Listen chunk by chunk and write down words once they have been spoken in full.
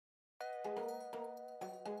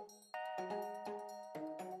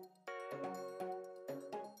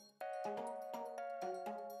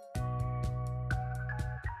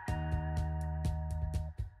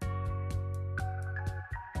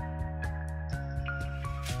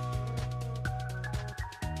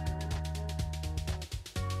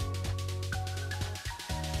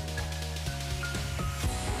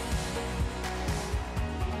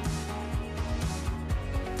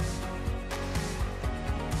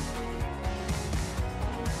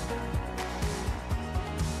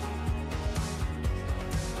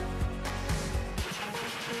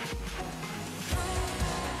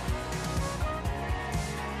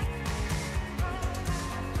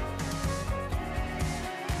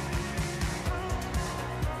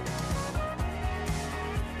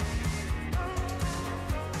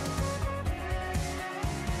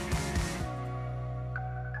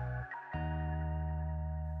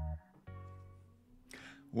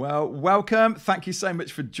Well, welcome. Thank you so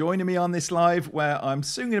much for joining me on this live, where I'm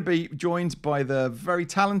soon going to be joined by the very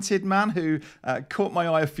talented man who caught my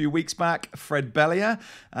eye a few weeks back, Fred Bellier.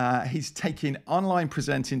 He's taking online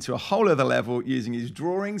presenting to a whole other level using his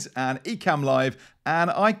drawings and Ecamm Live, and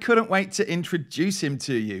I couldn't wait to introduce him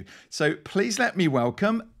to you. So please let me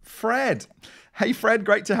welcome Fred. Hey, Fred,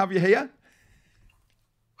 great to have you here.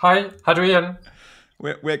 Hi, Adrian.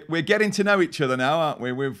 We're getting to know each other now, aren't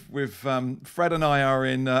we? Fred and I are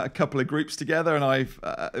in a couple of groups together, and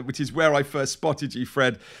which is where I first spotted you,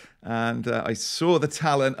 Fred. And I saw the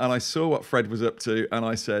talent, and I saw what Fred was up to, and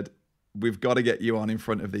I said, we've got to get you on in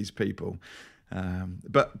front of these people.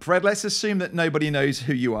 But Fred, let's assume that nobody knows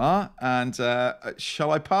who you are. And shall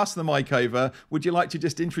I pass the mic over? Would you like to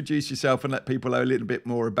just introduce yourself and let people know a little bit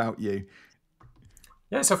more about you?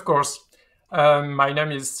 Yes, of course. My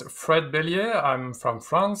name is Fred Bellier. I'm from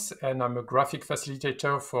France, and I'm a graphic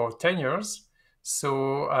facilitator for 10 years.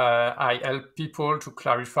 So I help people to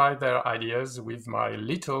clarify their ideas with my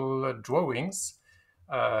little drawings,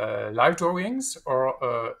 live drawings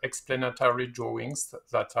or explanatory drawings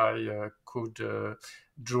that I could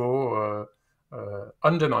draw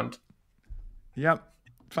on demand. Yep.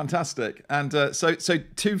 Fantastic. And so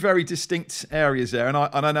two very distinct areas there. And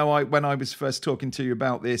I know when I was first talking to you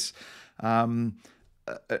about this,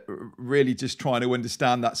 really just trying to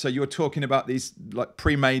understand that. So you're talking about these like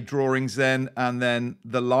pre-made drawings then, and then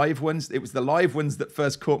the live ones. It was the live ones that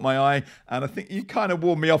first caught my eye. And I think you kind of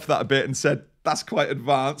warmed me off that a bit and said, that's quite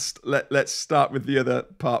advanced. Let's start with the other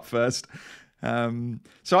part first.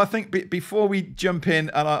 So I think before we jump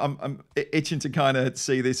in, and I'm itching to kind of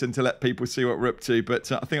see this and to let people see what we're up to,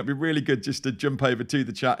 but I think it'd be really good just to jump over to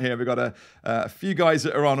the chat here. We've got a few guys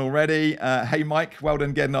that are on already. Hey, Mike, well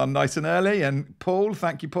done getting on nice and early. And Paul,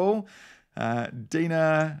 thank you, Paul.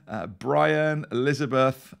 Dina, Brian,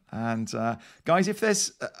 Elizabeth, and guys, if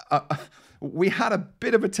there's... we had a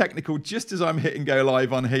bit of a technical just as I'm hitting go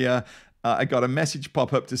live on here. I got a message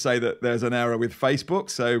pop up to say that there's an error with Facebook,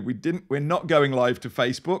 so we're not going live to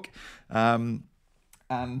Facebook. And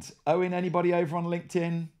Owen, anybody over on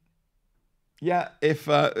LinkedIn? Yeah, if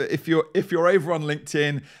you're over on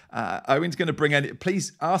LinkedIn, Owen's going to bring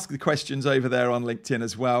please ask the questions over there on LinkedIn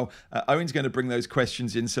as well. Owen's going to bring those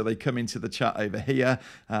questions in so they come into the chat over here.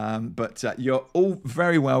 But you're all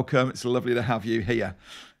very welcome. It's lovely to have you here.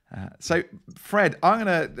 So, Fred,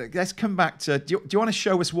 let's come back to, do you want to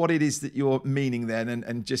show us what it is that you're meaning then,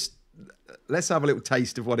 and just let's have a little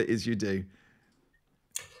taste of what it is you do.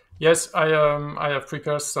 Yes, I have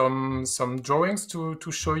prepared some drawings to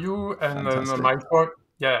show you, and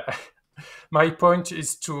my point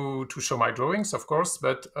is to show my drawings, of course,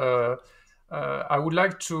 but I would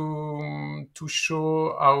like to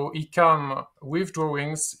show how Ecamm with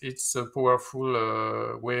drawings, it's a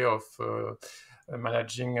powerful way of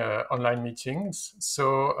managing online meetings.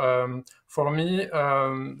 So for me,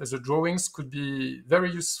 the drawings could be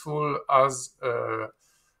very useful as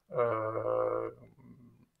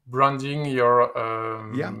branding your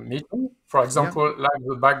meeting. For example, like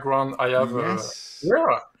the background I have here.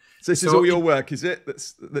 So this is all your work, is it?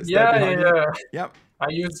 That's yeah. Yep. I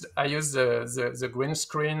used the green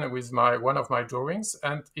screen with one of my drawings,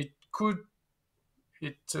 and it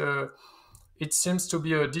seems to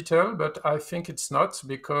be a detail, but I think it's not,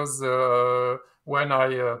 because when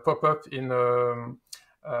I pop up in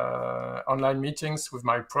online meetings with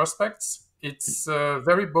my prospects, it's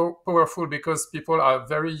very powerful, because people are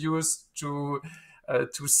very used to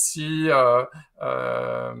see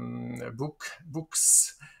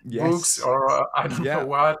books, or I don't know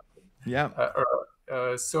what. Yeah.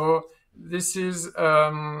 So this is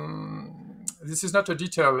this is not a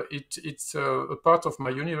detail. It's a part of my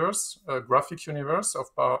universe, a graphic universe, a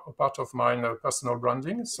part of my personal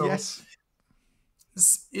branding. So Yes,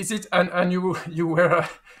 is it? And you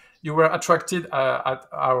were attracted at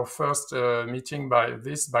our first meeting by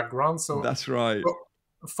this background. So that's right.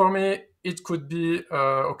 for me, it could be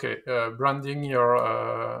okay. Branding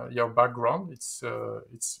your background. It's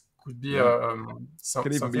could be Yeah.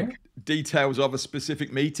 Could even be something. details of a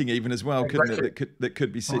specific meeting, even as well, couldn't it? Exactly. That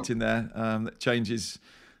could be sitting there. That changes.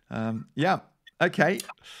 Yeah. Okay.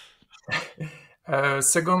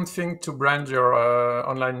 Second thing to brand your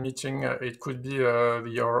online meeting, it could be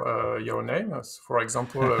your name. For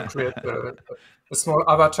example, create a small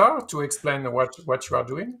avatar to explain what you are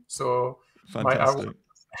doing. So my Fantastic.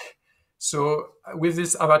 so with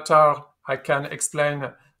this avatar, I can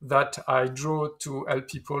explain that I draw to help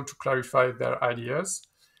people to clarify their ideas.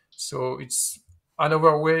 So it's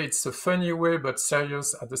another way. It's a funny way, but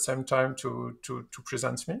serious at the same time to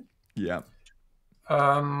present me. Yeah.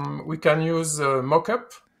 We can use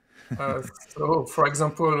mockup. Uh, so, for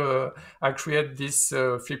example, I create this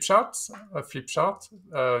flip chart,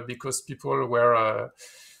 because people were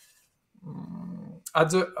at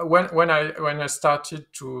the when I started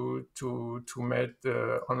to make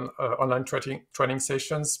the online training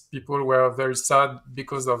sessions. People were very sad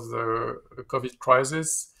because of the COVID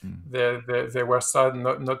crisis. They were sad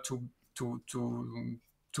not to to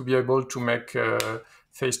to be able to make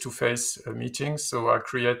face-to-face meetings. So I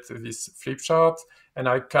create this flip chart, and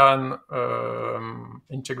I can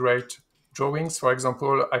integrate drawings. For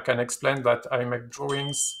example, I can explain that I make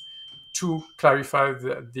drawings to clarify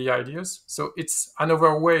the ideas. So it's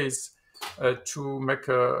another ways to make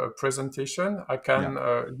a presentation. I can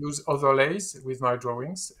use overlays with my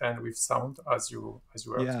drawings and with sound, as you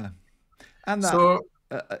heard. Yeah. And that, So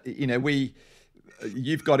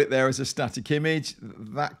you've got it there as a static image.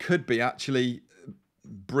 That could be actually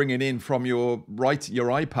bringing in from your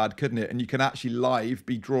iPad, couldn't it? And you can actually live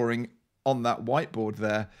be drawing on that whiteboard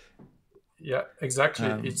there. Yeah, exactly.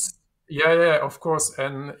 It's yeah, of course,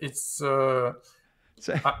 and it's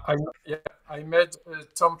So, I made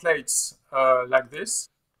templates like this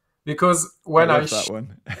because I when love that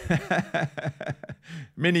one.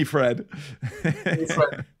 Mini Fred.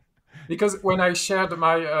 because when I shared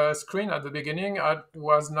my screen at the beginning, I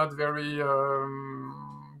was not very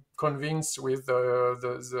convinced with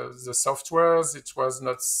the softwares. It was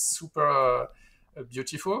not super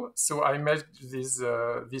beautiful. So I made this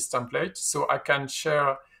template so I can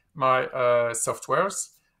share my softwares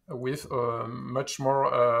with much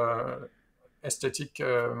more aesthetic.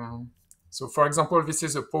 So, for example, this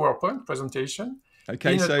is a PowerPoint presentation.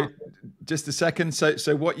 Okay, so just a second.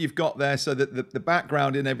 So what you've got there, so that the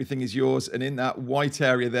background and everything is yours, and in that white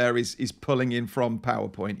area there is pulling in from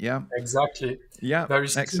PowerPoint, yeah? Exactly. Yeah, There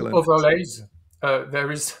is excellent. 2 overlays.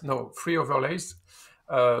 There is 3 overlays.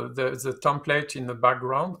 The template in the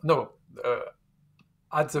background. No,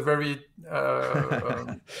 at the very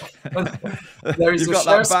there is You've a got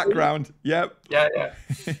share that screen. background. Yep. Yeah.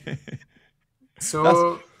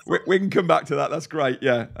 So we can come back to that. That's great.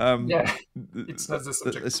 Yeah. yeah, it's not the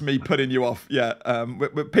subject. It's me putting you off. Yeah.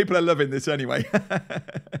 People are loving this anyway.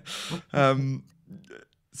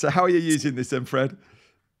 So how are you using this then, Fred?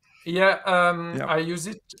 Yeah, Yeah. I use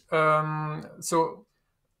it. So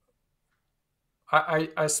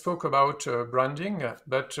I spoke about branding,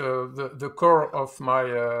 but the core of my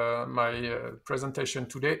presentation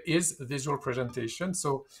today is visual presentation.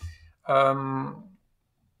 So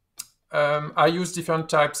I use different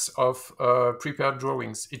types of prepared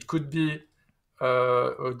drawings. It could be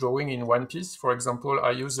a drawing in one piece. For example,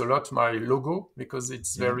 I use a lot my logo because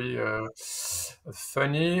it's very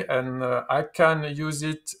funny, and I can use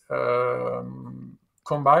it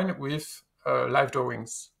combined with live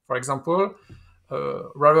drawings. For example,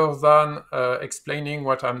 rather than explaining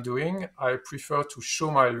what I'm doing, I prefer to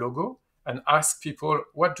show my logo and ask people,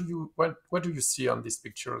 what do you see on these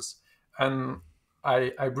pictures? And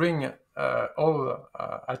I bring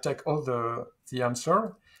I take all the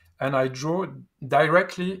answer, and I draw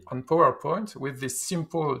directly on PowerPoint with this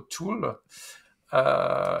simple tool.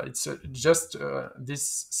 It's just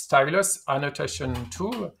this stylus annotation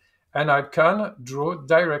tool, and I can draw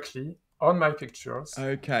directly on my pictures.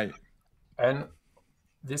 Okay. And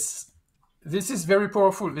this is very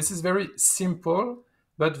powerful. This is very simple,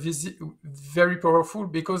 but very powerful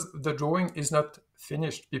because the drawing is not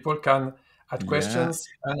finished. People can add questions,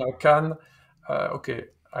 and I can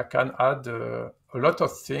I can add a lot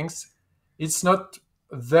of things. It's not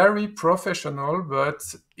very professional, but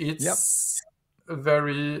it's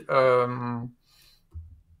very I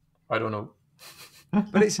don't know.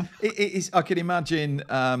 But it's I can imagine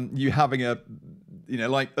you having a, you know,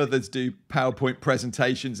 like others do PowerPoint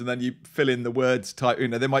presentations, and then you fill in the words type, you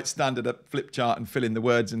know, they might stand at a flip chart and fill in the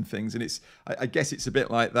words and things. And I guess it's a bit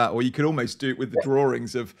like that. Or you could almost do it with the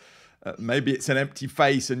drawings of maybe it's an empty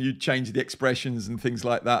face and you change the expressions and things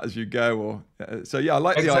like that as you go. Or so, yeah, I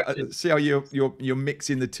like Exactly. see how you're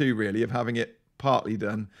mixing the two, really, of having it partly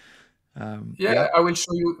done. Yeah, I will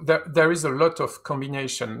show you that there is a lot of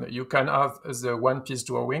combination. You can have the one-piece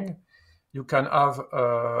drawing. You can have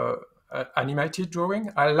animated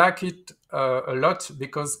drawing. I like it a lot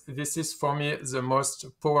because this is for me the most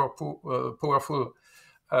powerful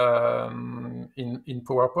in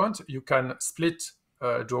PowerPoint. You can split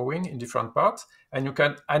drawing in different parts and you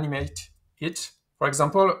can animate it. For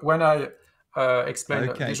example, when I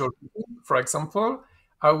explain visual thinking, for example,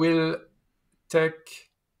 I will take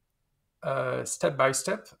step by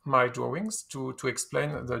step my drawings to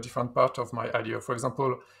explain the different part of my idea. For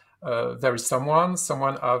example, there is someone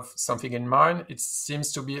have something in mind. It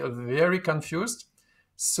seems to be very confused.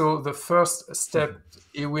 So the first step,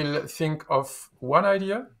 he will think of one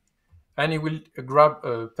idea and he will grab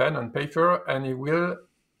a pen and paper and he will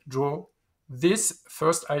draw this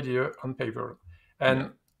first idea on paper.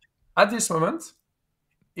 And at this moment,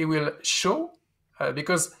 he will show,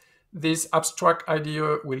 because this abstract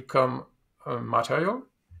idea will come material,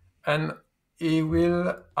 and he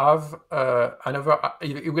will have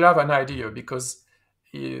he will have an idea because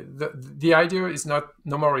the idea is not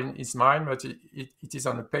no more in his mind, but it is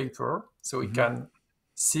on a paper, so he can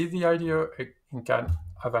see the idea, he can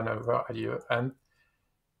have another idea, and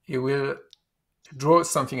he will draw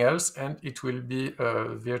something else, and it will be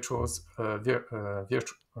virtuous.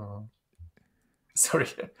 Sorry.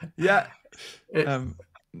 Yeah.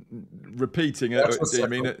 Repeating it. Do you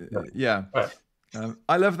mean it? Yeah.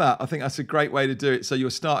 I love that. I think that's a great way to do it. So you're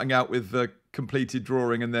starting out with the completed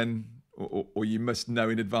drawing, and then, or you must know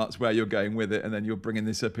in advance where you're going with it, and then you're bringing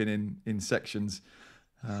this up in sections.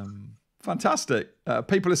 Fantastic.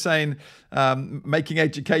 People are saying making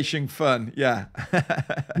education fun. Yeah.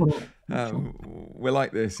 We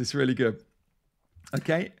like this. It's really good.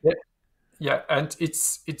 Okay. Yeah, and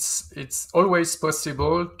it's always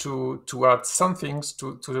possible to add some things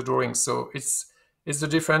to the drawing. So it's the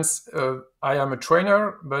difference. I am a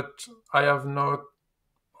trainer, but I have not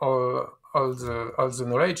all the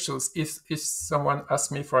knowledge. So if someone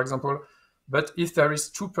asks me, for example, but if there is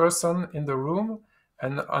two person in the room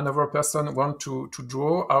and another person want to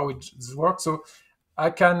draw how it works, so I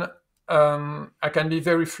can be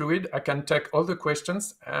very fluid. I can take all the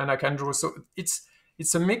questions and I can draw. So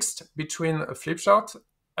it's a mix between a flip chart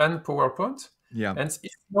and PowerPoint. Yeah. And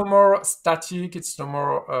it's no more static. It's no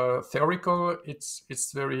more theoretical.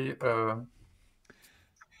 It's very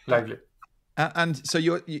lively. And so I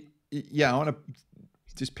want to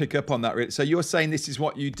just pick up on that. So you're saying this is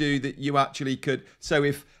what you do, that you actually could. So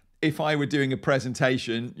if I were doing a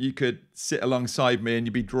presentation, you could sit alongside me and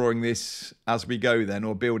you'd be drawing this as we go then,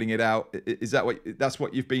 or building it out. Is that that's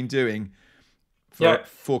what you've been doing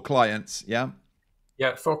for clients? Yeah.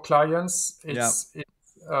 Yeah, for clients,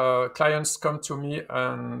 clients come to me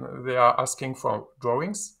and they are asking for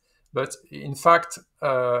drawings. But in fact,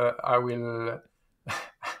 I will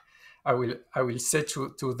say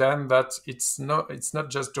to them that it's not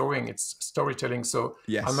just drawing; it's storytelling. So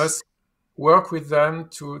I must work with them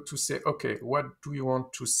to say, okay, what do you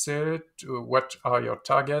want to say? What are your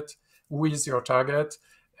target? Who is your target?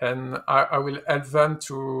 And I will help them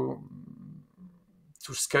to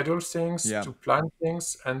schedule things, to plan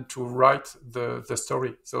things, and to write the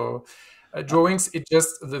story. So drawings, it's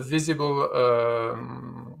just the visible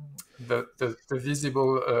the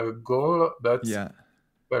visible goal, but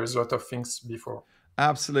there is a lot of things before.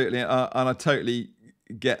 Absolutely, and I totally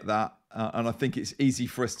get that, and I think it's easy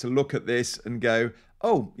for us to look at this and go,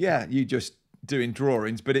 oh yeah, you just doing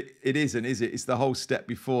drawings, but it isn't, is it? It's the whole step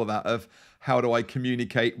before that of how do I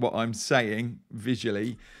communicate what I'm saying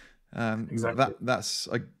visually. Exactly. That's,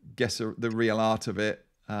 I guess, the real art of it.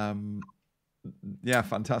 Yeah,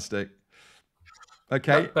 fantastic.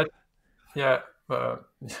 Okay. But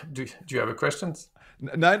do you have a question?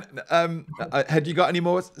 No. Had you got any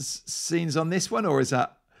more scenes on this one, or is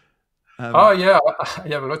that? Oh yeah, I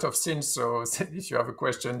have a lot of scenes. So if you have a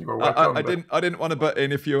question, you are welcome. I didn't want to butt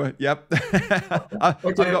in if you were. Yep.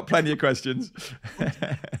 I've got plenty of questions.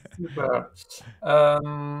 Super. I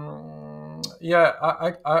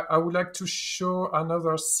would like to show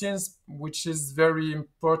another scene which is very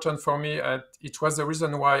important for me, and it was the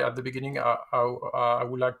reason why at the beginning I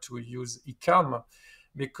would like to use Ecamm,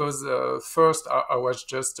 because first I was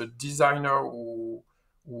just a designer who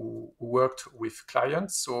worked with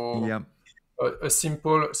clients. So a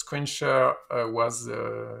simple screen share was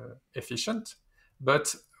efficient.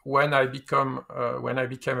 But when I became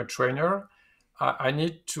a trainer, I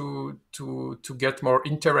need to get more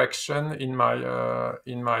interaction in my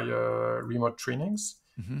remote trainings.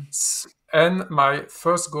 And my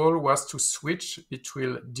first goal was to switch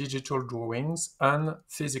between digital drawings and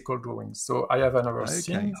physical drawings. So I have another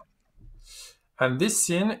scene. And this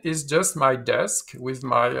scene is just my desk with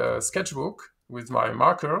my sketchbook, with my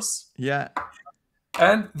markers. Yeah.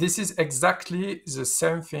 And this is exactly the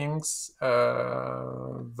same things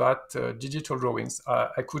that digital drawings.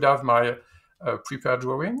 I could have my prepared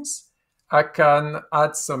drawings. I can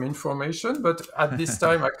add some information, but at this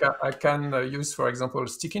time I can use, for example,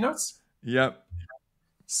 sticky notes. Yep.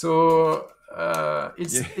 So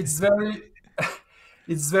it's very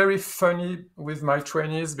it's very funny with my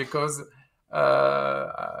trainees because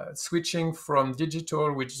switching from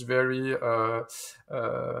digital, which is very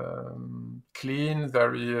clean,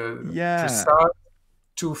 very precise,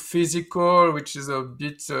 to physical, which is a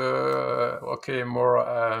bit more.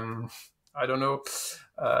 I don't know.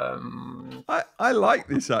 I like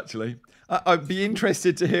this actually. I'd be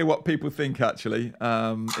interested to hear what people think actually.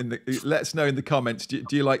 Let us know in the comments. Do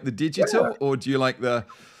you like the digital or do you like the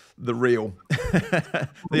real,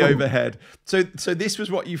 the overhead? So this was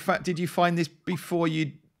what you did you find this before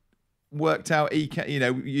you worked out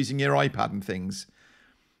Ecamm, using your iPad and things?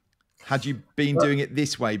 Had you been doing it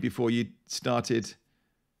this way before you started?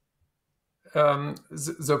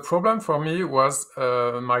 The problem for me was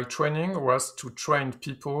my training was to train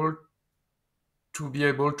people to be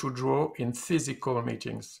able to draw in physical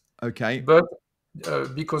meetings. Okay. But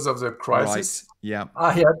because of the crisis,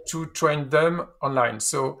 I had to train them online.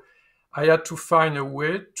 So I had to find a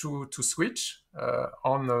way to switch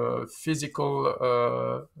on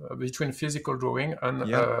physical between physical drawing and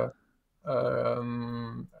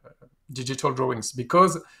digital drawings,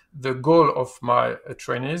 because the goal of my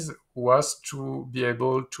trainees was to be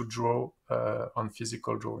able to draw on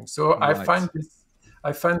physical drawing. So I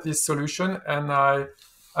find this solution, and I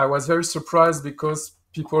was very surprised because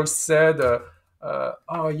people said,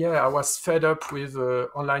 "Oh yeah, I was fed up with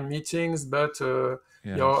online meetings, but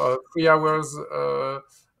your 3 hours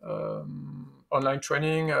online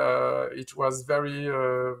training it was very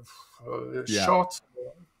short."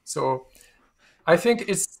 So I think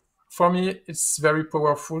for me, it's very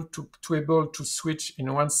powerful to able to switch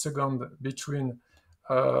in 1 second between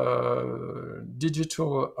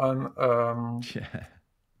digital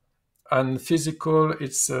and physical.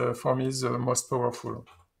 It's for me the most powerful.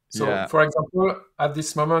 So, for example, at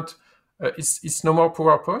this moment, it's no more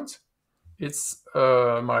PowerPoint. It's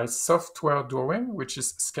my software drawing, which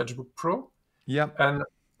is Sketchbook Pro. And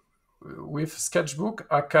with Sketchbook,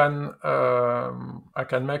 I can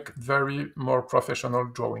make very more professional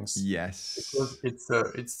drawings. Yes, because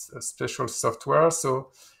it's a special software,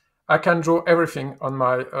 so I can draw everything on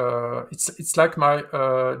my. It's like my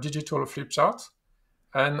digital flip chart,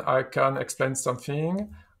 and I can explain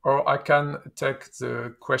something, or I can take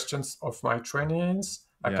the questions of my trainees.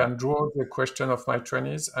 I can draw the question of my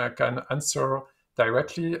trainees. I can answer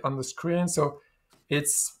directly on the screen. So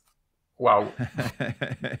it's. Wow.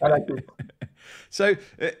 I like it. So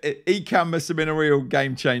Ecamm must have been a real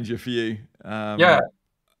game changer for you.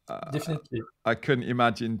 Definitely. I couldn't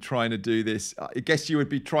imagine trying to do this. I guess you would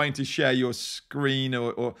be trying to share your screen,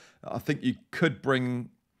 or I think you could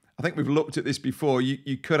bring, I think we've looked at this before,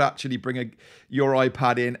 you could actually bring your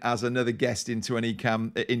iPad in as another guest into an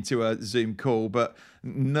Ecamm, into a Zoom call, but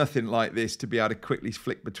nothing like this to be able to quickly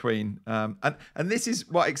flick between. And this is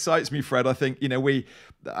what excites me, Fred. I think,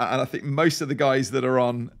 and I think most of the guys that are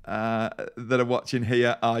on, that are watching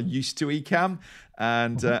here are used to Ecamm.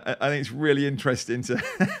 And I think it's really interesting to...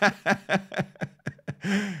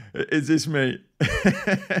 Is this me?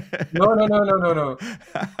 No.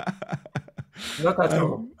 Not at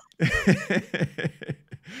all.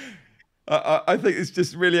 I think it's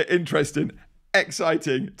just really interesting,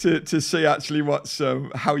 exciting to see actually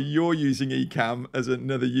how you're using Ecamm as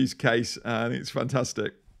another use case. And it's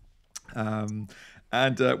fantastic. And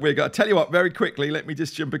we're going to tell you what, very quickly, let me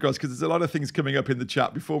just jump across because there's a lot of things coming up in the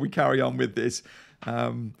chat before we carry on with this.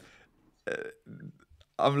 I'm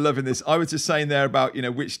loving this. I was just saying there about,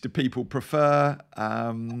 which do people prefer,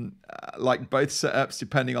 like both setups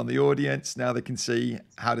depending on the audience. Now they can see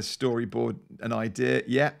how to storyboard an idea.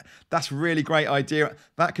 Yeah, that's a really great idea.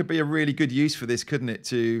 That could be a really good use for this, couldn't it?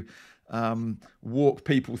 To walk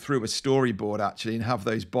people through a storyboard actually and have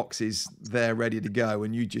those boxes there ready to go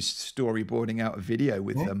and you just storyboarding out a video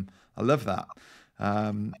with them. I love that.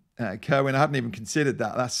 Kerwin, I hadn't even considered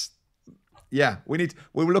that. Yeah, we'll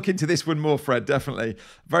look into this one more, Fred, definitely.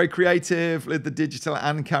 Very creative with the digital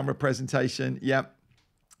and camera presentation. Yep.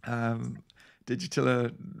 Digital,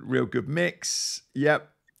 a real good mix. Yep.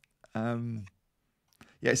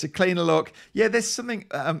 Yeah, it's a cleaner look. Yeah, there's something,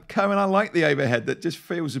 Cohen, I like the overhead that just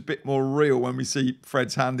feels a bit more real when we see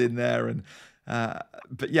Fred's hand in there. And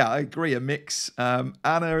but yeah, I agree, a mix.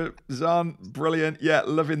 Anna, Zan, brilliant. Yeah,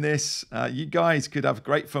 loving this. You guys could have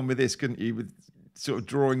great fun with this, couldn't you? With sort of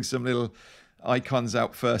drawing some little icons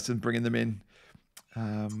out first and bringing them in.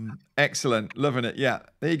 Excellent, loving it. Yeah,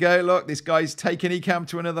 there you go. Look, this guy's taking Ecamm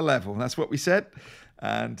to another level. That's what we said.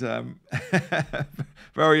 And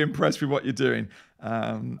very impressed with what you're doing.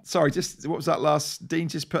 Sorry, just what was that last Dean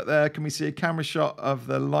just put there? Can we see a camera shot of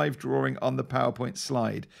the live drawing on the PowerPoint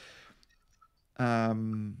slide? How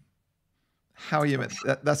are you?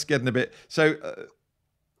 That's getting a bit. So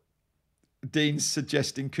Dean's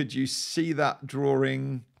suggesting, could you see that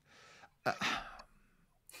drawing?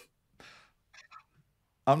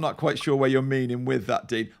 I'm not quite sure where you're meaning with that,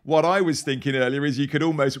 Dean. What I was thinking earlier is you could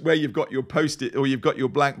almost, where you've got your post-it or you've got your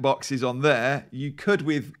blank boxes on there, you could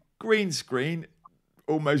with green screen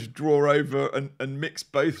almost draw over and mix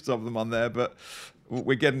both of them on there. But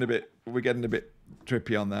we're getting a bit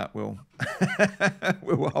trippy on that. We'll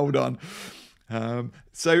hold on.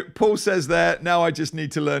 So Paul says there, now I just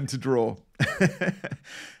need to learn to draw.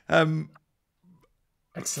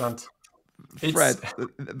 Excellent. Fred,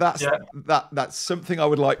 that's something I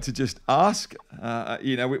would like to just ask.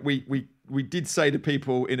 You know, we did say to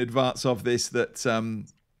people in advance of this that,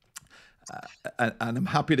 and I'm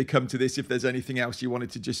happy to come to this if there's anything else you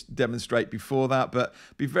wanted to just demonstrate before that, but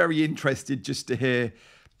be very interested just to hear,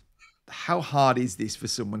 how hard is this for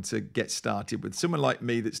someone to get started with? Someone like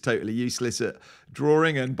me that's totally useless at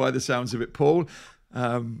drawing, and by the sounds of it, Paul,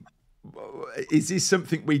 is this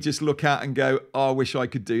something we just look at and go, oh, I wish I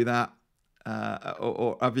could do that?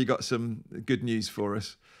 Or have you got some good news for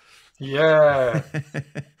us? Yeah,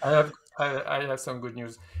 I have some good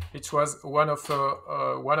news. It was one of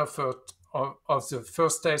the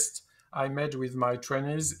first tests I made with my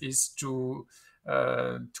trainees is to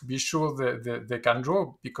be sure that they can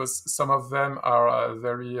draw, because some of them are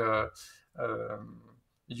very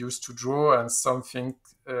used to draw, and some think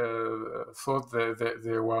thought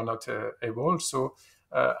they were not able. So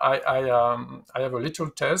I have a little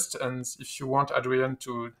test, and if you want, Adrian,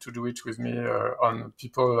 to do it with me on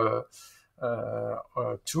people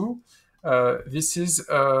too. This is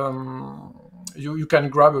you can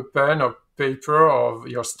grab a pen or paper or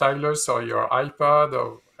your stylus or your iPad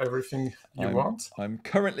or everything you want. I'm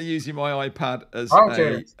currently using my iPad as that's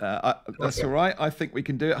Okay. all right. I think we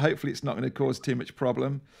can do it. Hopefully it's not going to cause too much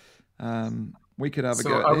problem. We could have a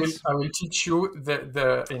go at this. I will teach you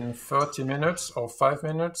in 30 minutes or 5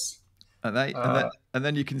 minutes. And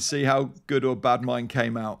then you can see how good or bad mine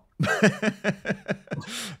came out.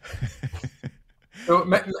 So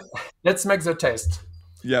let's make the test.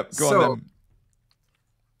 Yep, go on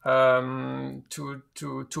then.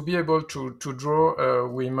 To be able to draw,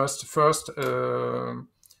 we must first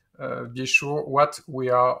be sure what we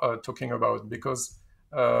are talking about, because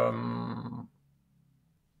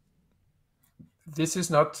this is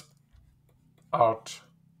not art.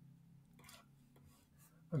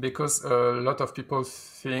 Because a lot of people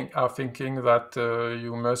are thinking that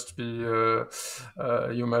you must be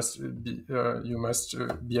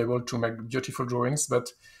able to make beautiful drawings,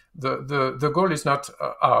 but the goal is not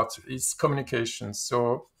art; it's communication.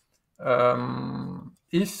 So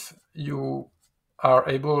if you are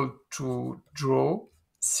able to draw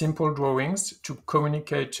simple drawings to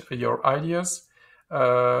communicate your ideas,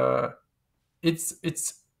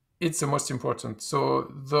 it's the most important.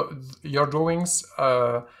 So your drawings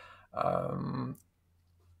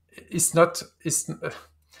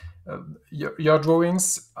your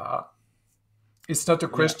drawings. It's not a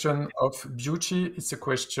question of beauty. It's a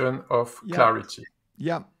question of clarity.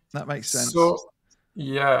 Yeah, that makes sense. So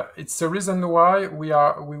yeah, it's the reason why we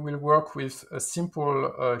will work with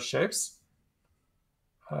simple shapes.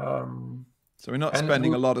 So we're not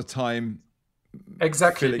spending a lot of time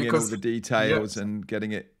filling in all the details and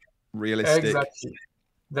getting it realistic. Exactly.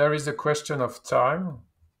 There is a question of time,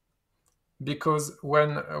 because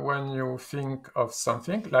when you think of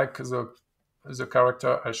something like the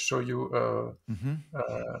character I show you,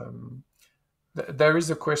 there is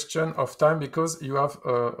a question of time, because you have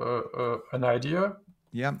an idea,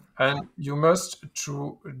 and you must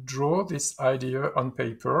draw this idea on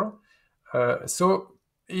paper. So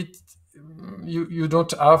you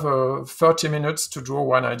don't have 30 minutes to draw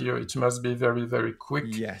one idea. It must be very, very quick.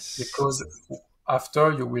 Yes. Because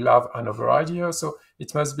after you will have another idea. So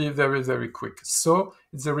it must be very, very quick. So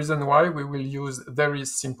it's the reason why we will use very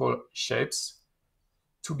simple shapes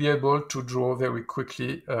to be able to draw very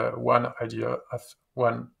quickly one idea at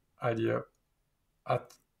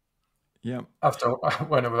after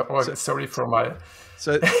 1 hour. Oh, sorry for my.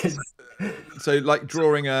 So like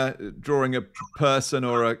drawing a person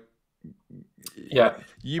or a. Yeah.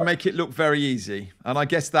 You make it look very easy, and I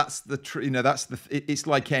guess that's the it's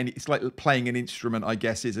like playing an instrument, I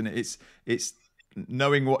guess, isn't it? It's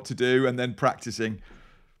knowing what to do and then practicing.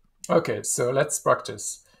 Okay, so let's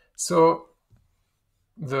practice. So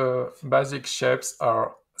the basic shapes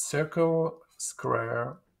are circle,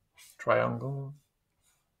 square, triangle,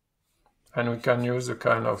 and we can use a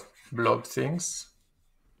kind of blob things,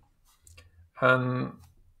 and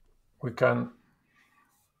we can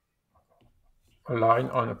align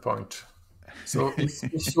on a point. So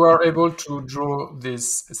if you are able to draw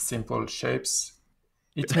these simple shapes,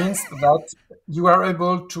 it means that you are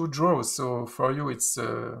able to draw. So for you, it's.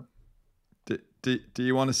 Do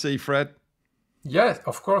you want to see, Fred? Yeah,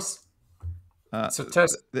 of course. It's a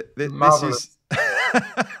test. This is.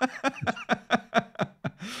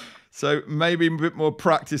 So maybe a bit more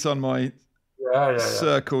practice on my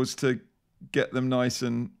circles to get them nice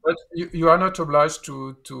and. But you are not obliged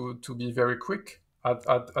to be very quick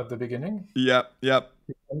at the beginning. Yep.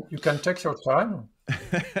 You can take your time,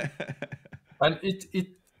 and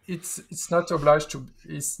it's not obliged to.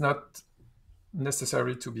 It's not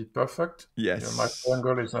necessary to be perfect. Yes, my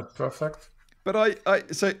triangle is not perfect. But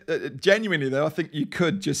genuinely though, I think you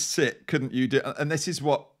could just sit, couldn't you? And this is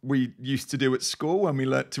what we used to do at school when we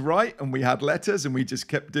learnt to write, and we had letters, and we just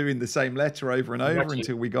kept doing the same letter over and over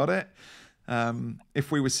until we got it.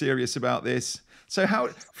 If we were serious about this. So how,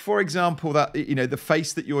 for example, that the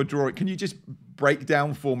face that you're drawing, can you just break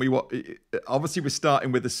down for me what? Obviously, we're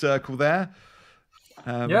starting with a circle there.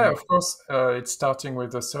 Yeah, of course, it's starting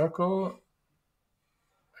with a circle,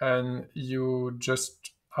 and you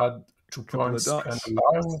just add 2 points and a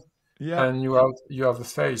line, and you have a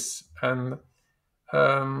face, and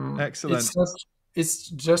excellent. It's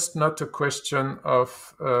just not a question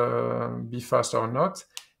of be fast or not.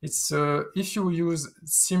 It's if you use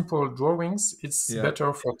simple drawings, it's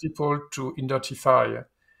better for people to identify.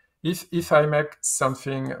 If I make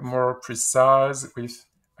something more precise with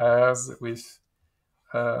hairs, with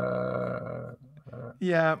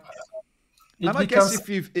and I guess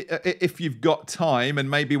if you've got time, and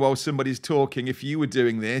maybe while somebody's talking, if you were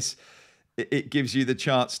doing this, it gives you the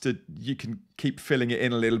chance you can keep filling it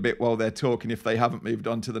in a little bit while they're talking if they haven't moved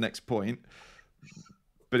on to the next point.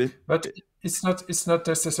 But it's not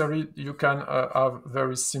necessary. You can have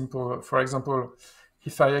very simple. For example,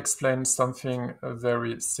 if I explain something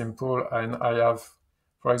very simple, and I have,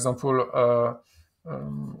 for example,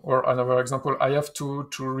 or another example, I have to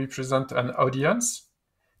represent an audience.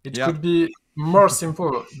 It could be more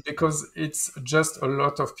simple because it's just a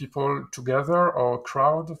lot of people together, or a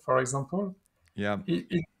crowd, for example. Yeah.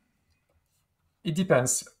 It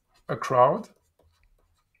depends. A crowd.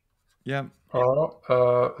 Yeah. Or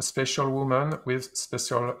a special woman with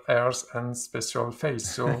special hairs and special face.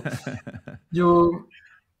 So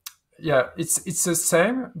it's the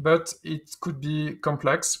same, but it could be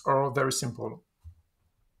complex or very simple.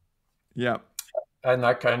 Yeah. And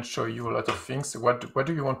I can show you a lot of things. What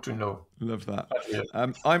do you want to know? Love that.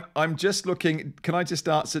 I'm just looking. Can I just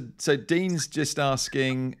start? So Dean's just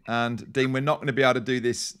asking, and Dean, we're not going to be able to do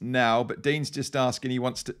this now, but Dean's just asking.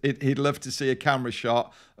 He'd love to see a camera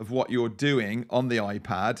shot of what you're doing on the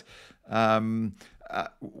iPad.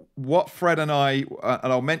 What Fred and I,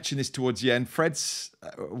 and I'll mention this towards the end,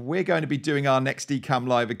 we're going to be doing our next Ecamm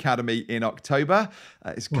Live Academy in October.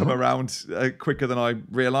 It's come around quicker than I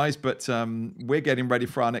realised, but we're getting ready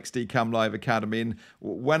for our next Ecamm Live Academy. And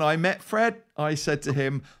when I met Fred, I said to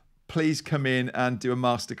him, please come in and do a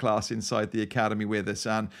masterclass inside the Academy with us.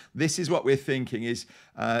 And this is what we're thinking is,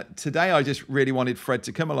 today I just really wanted Fred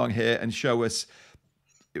to come along here and show us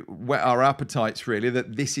our appetites, really,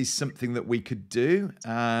 that this is something that we could do,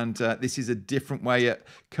 and this is a different way at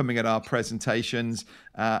coming at our presentations.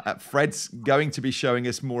 Fred's going to be showing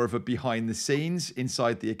us more of a behind the scenes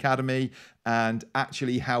inside the Academy, and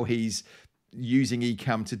actually how he's using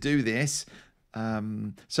Ecamm to do this.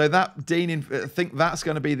 So that, Dean, I think that's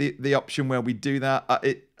going to be the option where we do that.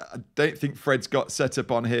 I don't think Fred's got set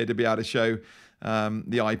up on here to be able to show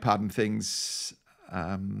the iPad and things.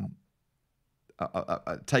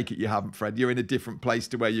 I take it you haven't, Fred. You're in a different place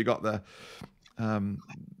to where you got the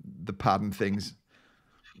pad and things.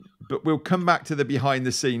 But we'll come back to the behind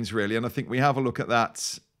the scenes, really, and I think we have a look at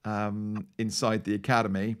that inside the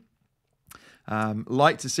Academy.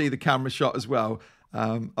 like to see the camera shot as well.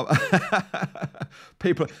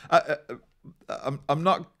 People, I'm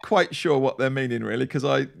not quite sure what they're meaning really, because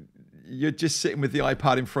you're just sitting with the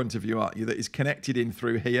iPad in front of you, aren't you? That is connected in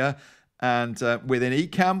through here, and with an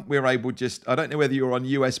Ecamm, we're able I don't know whether you're on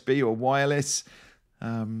USB or wireless.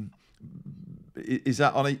 Is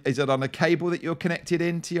that on a cable that you're connected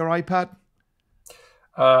into your iPad?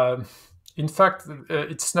 In fact,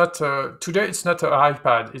 it's not today. It's not an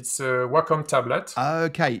iPad. It's a Wacom tablet.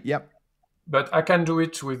 Okay. Yep. But I can do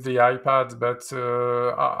it with the iPad. But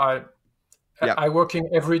Yep. I'm working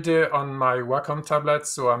every day on my Wacom tablet,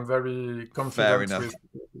 so I'm very confident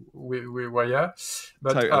with yeah.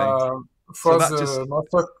 But totally. for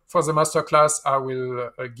the master class, I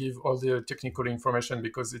will give all the technical information,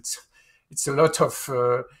 because it's a lot of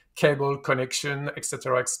cable connection,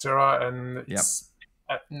 etc., etc., and it's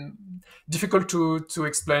difficult to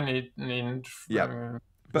explain it in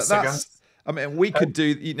but seconds. I mean, we could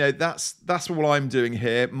do, that's all I'm doing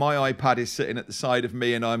here. My iPad is sitting at the side of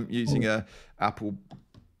me, and I'm using a Apple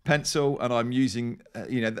Pencil, and I'm using,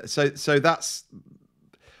 so that's,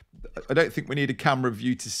 I don't think we need a camera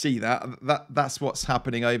view to see that. That's what's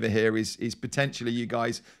happening over here is potentially you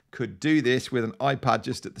guys could do this with an iPad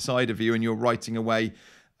just at the side of you, and you're writing away.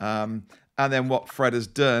 And then what Fred has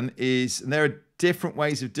done is, and there are different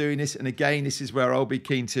ways of doing this. And again, this is where I'll be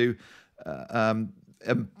keen to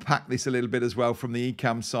unpack this a little bit as well from the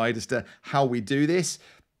Ecamm side as to how we do this.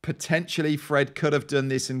 Potentially, Fred could have done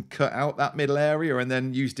this and cut out that middle area and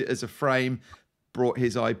then used it as a frame, brought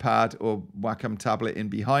his iPad or Wacom tablet in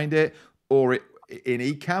behind it. Or in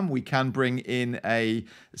Ecamm, we can bring in a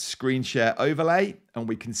screen share overlay and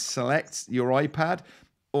we can select your iPad.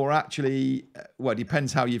 Or actually, well, it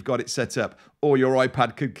depends how you've got it set up. Or your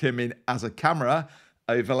iPad could come in as a camera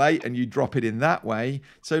overlay and you drop it in that way.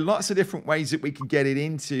 So lots of different ways that we can get it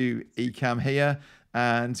into Ecamm here,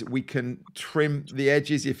 and we can trim the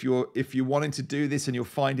edges if you're wanting to do this and you're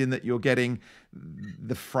finding that you're getting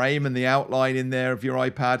the frame and the outline in there of your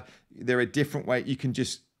iPad. There are different ways you can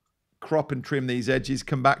just crop and trim these edges.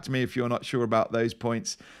 Come back to me if you're not sure about those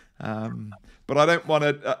points. But I don't want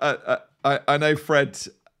to. I know Fred.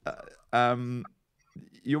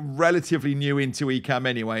 You're relatively new into Ecamm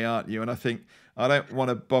anyway, aren't you? And I think I don't want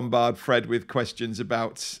to bombard Fred with questions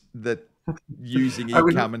about using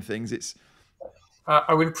Ecamm and things.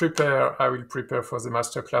 I will prepare for the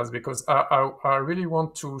masterclass, because I really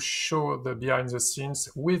want to show the behind the scenes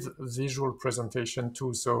with visual presentation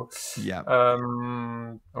too. So yeah,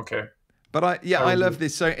 okay. But I love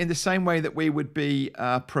this. So in the same way that we would be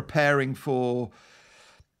preparing for,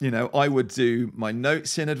 I would do my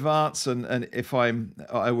notes in advance, and if I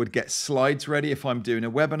would get slides ready. If I'm doing a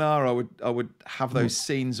webinar, I would have those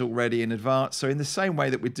scenes already in advance. So in the same way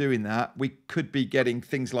that we're doing that, we could be getting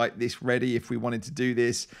things like this ready if we wanted to do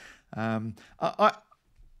this.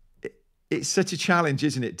 It's such a challenge,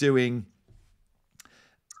 isn't it? Doing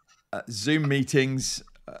Zoom meetings,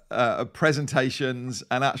 presentations,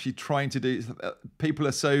 and actually trying to do. People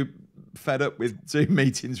are so fed up with Zoom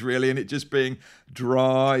meetings really, and it just being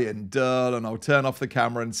dry and dull, and I'll turn off the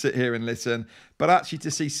camera and sit here and listen. But actually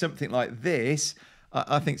to see something like this,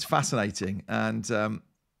 I think it's fascinating and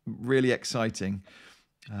really exciting.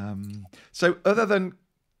 So other than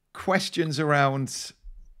questions around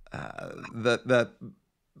the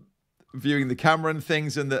viewing the camera and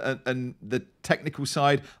things and the technical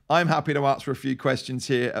side, I'm happy to answer a few questions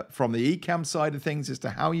here from the Ecamm side of things as to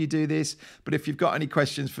how you do this. But if you've got any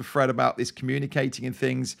questions for Fred about this communicating and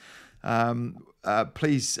things,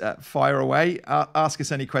 please fire away. Ask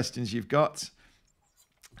us any questions you've got.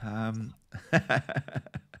 Love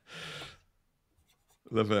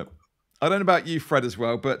it. I don't know about you, Fred, as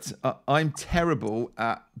well, but I'm terrible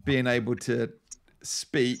at being able to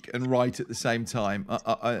speak and write at the same time.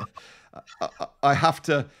 I have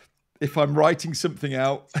to, if I'm writing something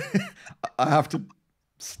out, I have to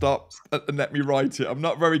stop and let me write it. I'm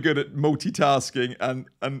not very good at multitasking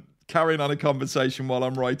and carrying on a conversation while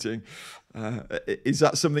I'm writing. Is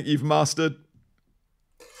that something you've mastered?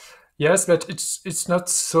 Yes, but it's not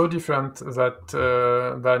so different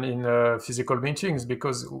than in physical meetings,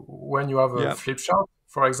 because when you have a flip chart,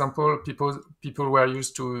 for example, people were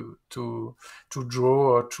used to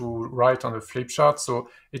draw or to write on a flip chart, so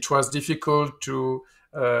it was difficult to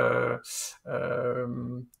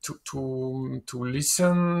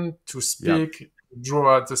listen, to speak,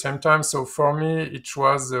 draw at the same time. So for me, it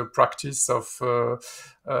was a practice of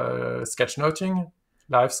sketchnoting,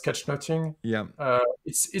 live sketchnoting. Yeah,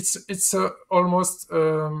 it's almost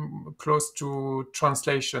close to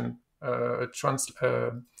translation.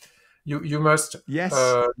 You must yes,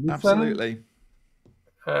 listen absolutely,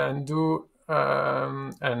 and do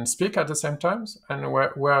and speak at the same time. And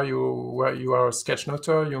where you are a sketch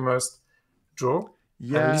noter, you must draw and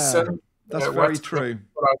Yeah, listen that's what very the true.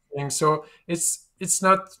 people are saying. So it's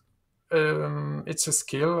not it's a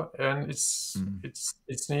skill, and it's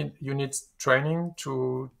need you need training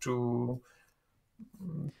to to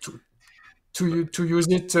use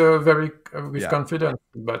it very with Yeah. confidence,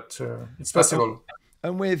 but it's Uh, uh, possible.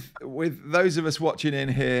 and with those of us watching in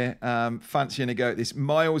here, fancying a go at this,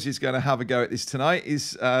 Miles is going to have a go at this tonight.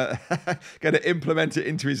 He's going to implement it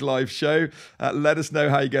into his live show. Let us know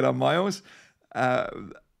how you get on, Miles. Uh,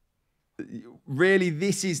 Really,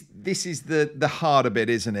 this is the harder bit,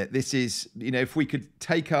 isn't it? This is, if we could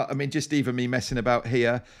take our, I mean, just even me messing about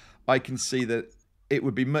here, I can see that it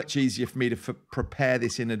would be much easier for me to prepare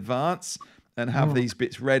this in advance and have these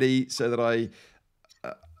bits ready so that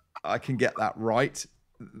I can get that right.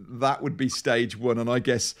 That would be stage one, and I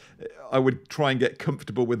guess I would try and get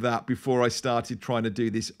comfortable with that before I started trying to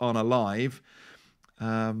do this on a live.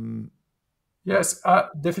 Yes,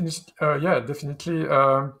 definitely. Yeah, definitely.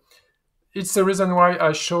 It's the reason why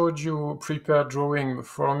I showed you prepared drawing.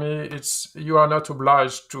 For me, it's you are not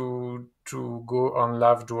obliged to go on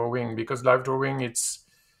live drawing, because live drawing it's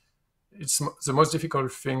the most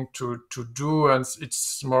difficult thing to do, and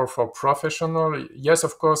it's more for professional. Yes,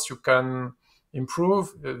 of course, you can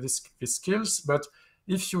improve these skills, but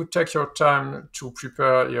if you take your time to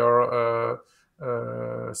prepare your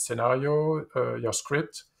scenario, your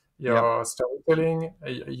script, Yep. your storytelling,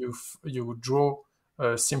 you draw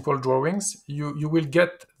simple drawings, you will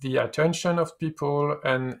get the attention of people,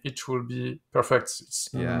 and it will be perfect.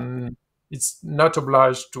 Yeah. It's not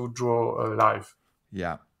obliged to draw live.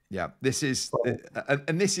 Yeah, yeah. This is,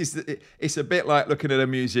 and this is, it's a bit like looking at a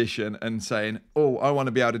musician and saying, "Oh, I want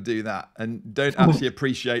to be able to do that," and don't actually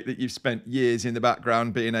appreciate that you've spent years in the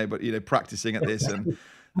background being able, practicing at this. And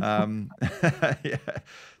yeah.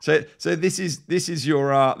 So this is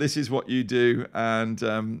your art. This is what you do. And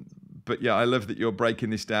but yeah, I love that you're breaking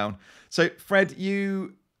this down. So Fred,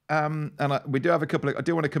 you we do have a couple of. I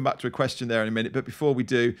do want to come back to a question there in a minute, but before we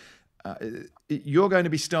do. You're going to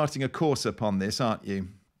be starting a course up on this, aren't you?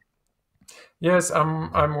 Yes,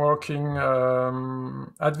 I'm working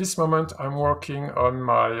at this moment. I'm working on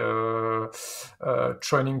my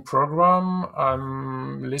training program.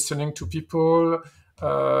 I'm listening to people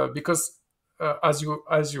because as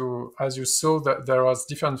you saw, that there are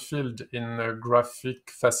different fields in graphic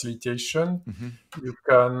facilitation. You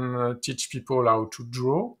can teach people how to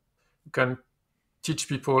draw. You can teach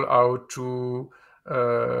people how to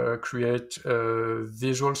create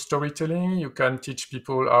visual storytelling. You can teach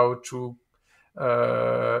people how to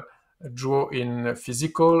draw in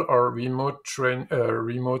physical or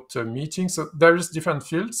remote meetings. So there is different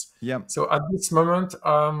fields. Yeah. So at this moment,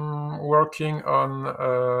 I'm working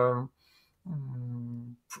on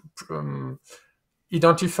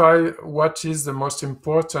identify what is the most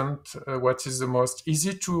important, what is the most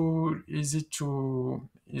easy to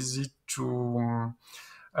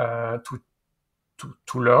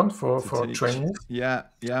learn for Teach. training. Yeah,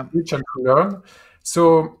 yeah. Teach and to learn.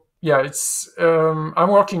 So yeah, it's I'm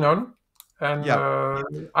working on, and Yeah.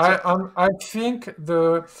 I think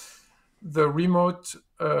the remote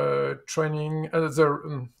training,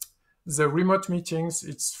 the remote meetings,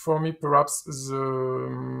 it's for me perhaps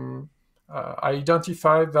the I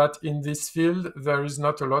identify that in this field there is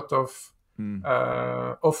not a lot of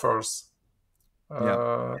offers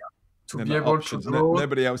Yeah. to And be the able to options. grow.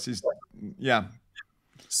 Nobody else is. Yeah.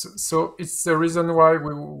 So it's the reason why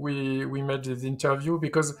we made this interview,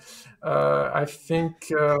 because I think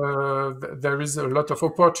there is a lot of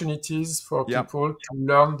opportunities for Yeah. people to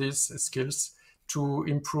learn these skills to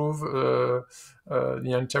improve the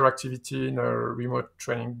interactivity in a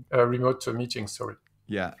remote meeting. Sorry.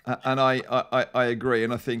 Yeah. And I agree.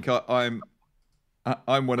 And I think I'm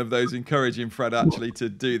one of those encouraging Fred actually to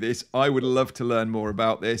do this. I would love to learn more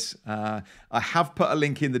about this. I have put a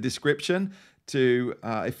link in the description to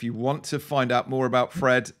if you want to find out more about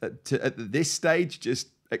Fred at this stage, just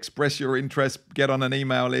express your interest, get on an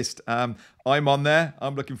email list. I'm on there.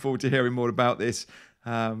 I'm looking forward to hearing more about this.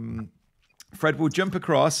 Fred, we'll jump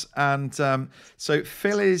across, and so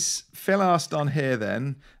Phil asked on here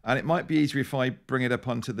then, and it might be easier if I bring it up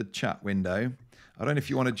onto the chat window. I don't know if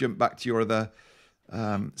you want to jump back to your other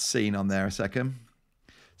scene on there a second.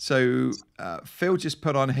 So Phil just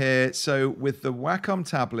put on here, so with the Wacom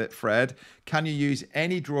tablet, Fred, can you use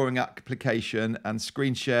any drawing application and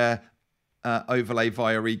screen share overlay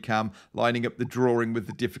via Ecamm, lining up the drawing with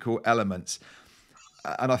the difficult elements?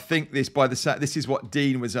 And I think this is what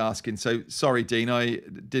Dean was asking. So sorry, Dean, I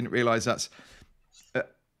didn't realize that's...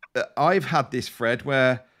 I've had this, Fred,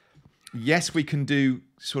 where yes, we can do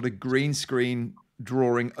sort of green screen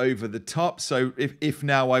drawing over the top. So if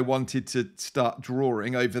now I wanted to start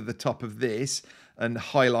drawing over the top of this and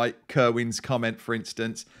highlight Kerwin's comment, for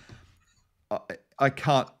instance, I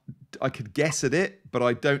can't, I could guess at it, but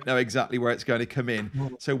I don't know exactly where it's going to come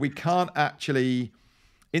in. So we can't actually,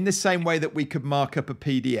 in the same way that we could mark up a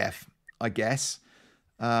PDF, I guess,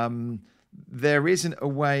 there isn't a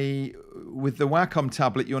way with the Wacom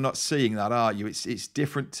tablet. You're not seeing that, are you? It's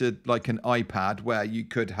different to like an iPad where you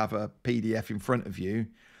could have a PDF in front of you.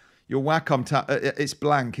 Your Wacom tablet, it's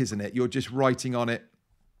blank, isn't it? You're just writing on it.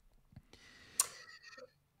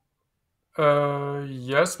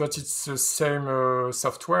 Yes, but it's the same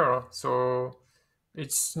software, so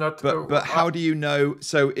it's not. But how do you know?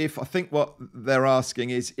 So if I think what they're asking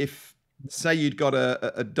is if, say, you'd got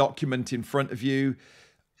a document in front of you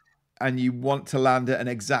and you want to land at an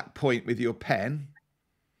exact point with your pen,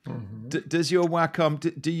 does your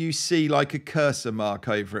Wacom, do you see like a cursor mark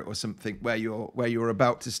over it or something where you're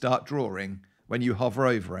about to start drawing when you hover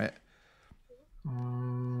over it?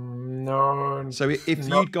 No. So if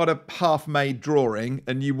you'd got a half-made drawing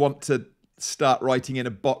and you want to start writing in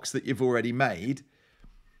a box that you've already made,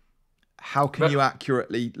 how can you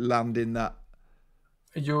accurately land in that?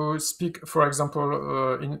 You speak, for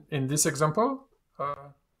example, in this example?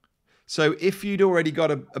 So if you'd already got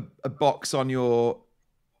a box on your...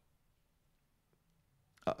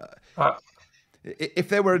 if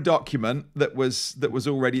there were a document that was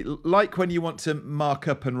already... Like when you want to mark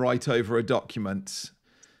up and write over a document,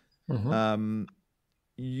 I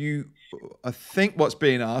think what's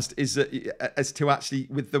being asked is that as to actually,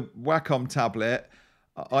 with the Wacom tablet,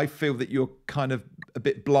 I feel that you're kind of a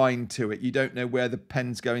bit blind to it. You don't know where the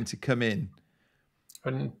pen's going to come in.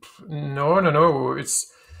 No.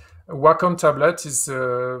 It's Wacom tablet is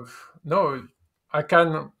no. I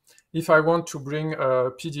can, if I want to bring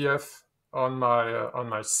a PDF on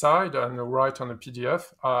my side and write on a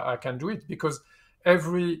PDF, I can do it because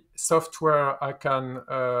every software I can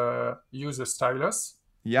use a stylus.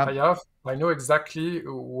 Yeah. I know exactly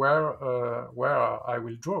where I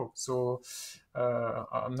will draw. So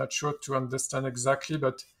I'm not sure to understand exactly,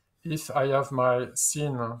 but if I have my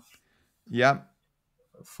scene,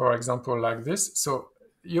 for example, like this. So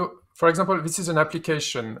for example, this is an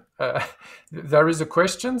application. There is a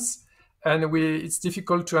questions, and it's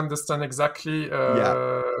difficult to understand exactly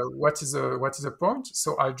what is a point.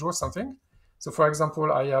 So I draw something. So for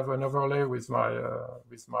example, I have an overlay with my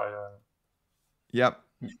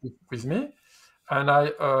with me, and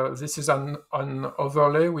this is an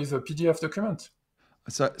overlay with a PDF document.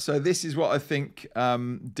 So this is what I think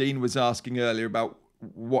Dean was asking earlier about.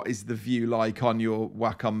 What is the view like on your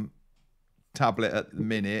Wacom tablet at the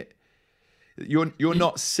minute? You're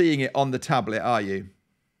not seeing it on the tablet, are you?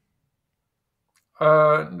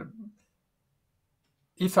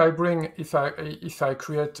 If I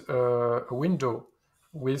create a window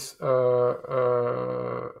with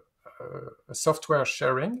a software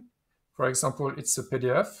sharing, for example, it's a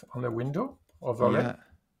PDF on a window overlay,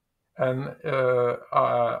 and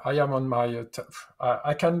I am on my.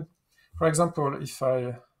 I can, for example, if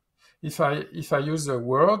I use a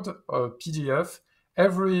Word or PDF,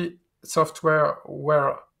 every software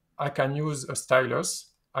where I can use a stylus,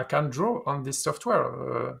 I can draw on this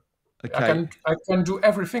software. I can do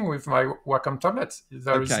everything with my Wacom tablet.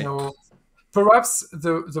 There is no. Perhaps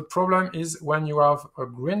the problem is when you have a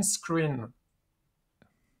green screen.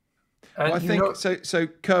 And I think so.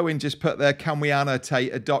 Kerwin just put there. Can we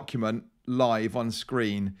annotate a document live on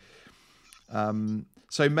screen?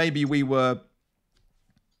 So maybe we'd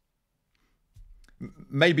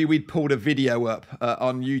pulled a video up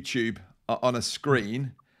on YouTube on a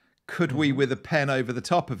screen. Could we, with a pen over the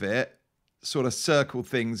top of it, sort of circle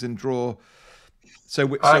things and draw? So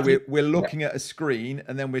we're looking at a screen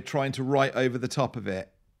and then we're trying to write over the top of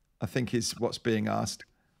it, I think is what's being asked.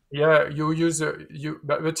 Yeah, you use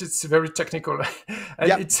but it's very technical.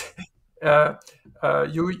 It's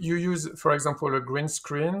you use, for example, a green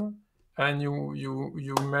screen, and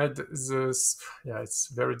you made this. Yeah, it's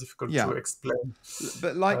very difficult to explain.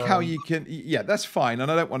 But like how you can, that's fine,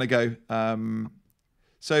 and I don't want to go.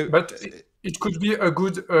 But it could be a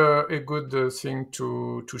good thing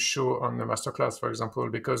to show on the masterclass, for example,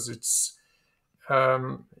 because it's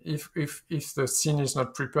if the scene is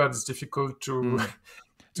not prepared, it's difficult to.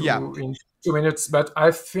 In 2 minutes, but I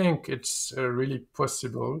think it's really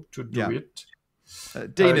possible to do it.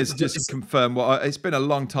 Dean has just confirmed it's been a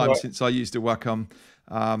long time since I used a Wacom.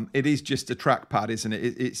 It is just a trackpad, isn't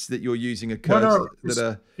it? It's that you're using a cursor.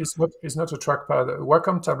 It's not a trackpad. A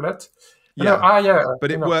Wacom tablet No, Yeah, yeah, but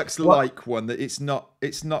no, it no. works What? like one. That it's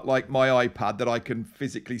not like my iPad that I can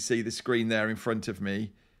physically see the screen there in front of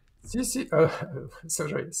me. Sorry.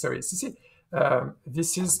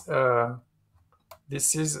 This is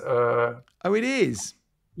this is Oh, it is.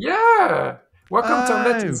 yeah. Wacom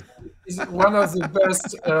tablet Oh, is one of the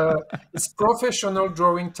best. It's professional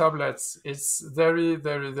drawing tablets. It's very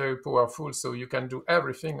powerful. So you can do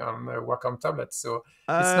everything on a Wacom tablet. So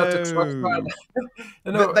it's not a trackpad. oh.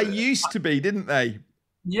 You know, That they used to be, didn't they?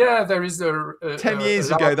 yeah, there is 10 years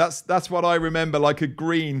ago, large. that's what I remember, like a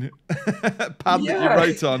green pad that you Yeah.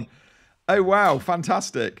 wrote on. Oh wow,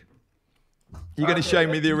 fantastic! You're going to Okay, show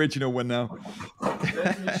me the original one now.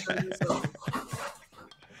 let me show you some.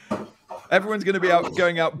 Everyone's going to be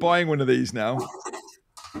going out buying one of these now.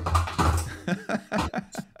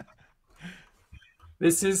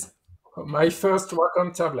 This is my first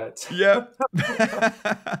Wacom tablet. Yep.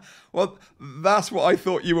 Well, that's what I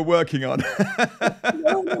thought you were working on.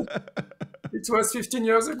 It was 15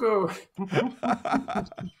 years ago.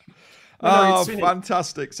 Oh, It's finished.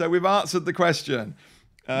 fantastic! So we've answered the question.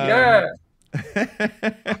 Yeah.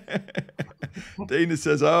 Dina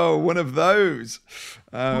says, "Oh, one of those."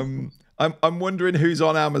 I'm wondering who's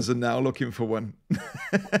on Amazon now looking for one.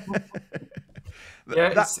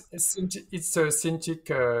 Yeah, That- it's a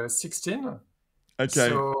Cintiq 16. okay.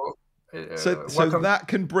 So, So Wacom, that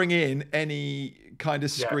can bring in any kind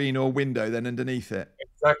of yeah, screen or window then underneath it.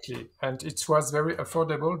 exactly. And it was very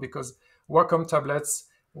affordable because Wacom tablets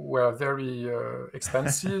were very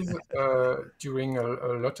expensive during a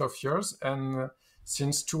lot of years. And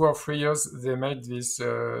since 2 or 3 years, they made this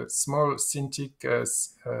small Cintiq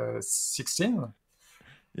 16.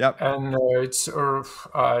 Yep. And it's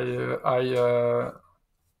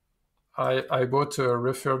I bought a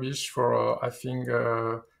refurbished for I think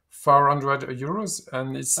 400 euros,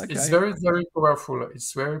 and it's Okay. very powerful.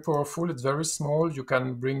 It's very powerful. It's very small. You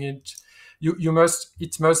can bring it. You must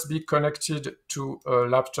it must be connected to a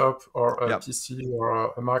laptop or a Yep. PC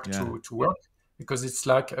or a Mac Yeah. to work because it's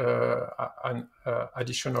like an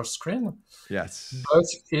additional screen. Yes. But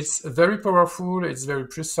it's very powerful, it's very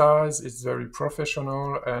precise, it's very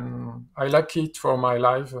professional, and I like it for my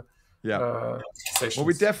live Yeah. uh, Well, we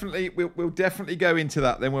sessions. definitely we'll definitely go into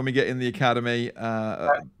that then when we get in the academy,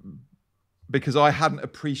 because I hadn't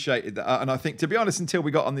appreciated that, and I think, to be honest, until we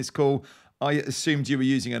got on this call, I assumed you were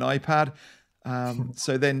using an iPad.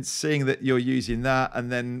 So then seeing that you're using that,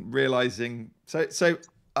 and then realizing, so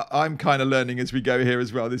I'm kind of learning as we go here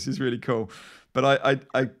as well. This is really cool. But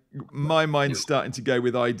my mind's starting to go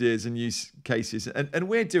with ideas and use cases, and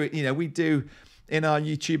we're doing, we do in our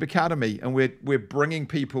YouTube Academy, and we're bringing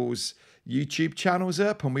people's YouTube channels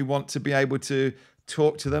up, and we want to be able to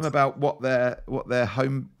talk to them about what their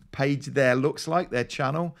home page there looks like, their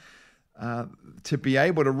channel. To be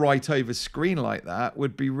able to write over screen like that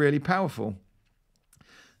would be really powerful.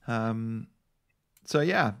 So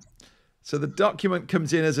yeah. So the document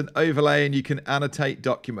comes in as an overlay, and you can annotate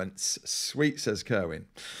documents. Sweet, says Kerwin.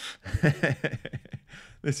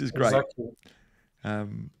 This is great. Exactly.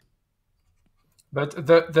 But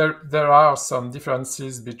there are some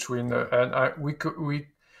differences between, and we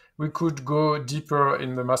could go deeper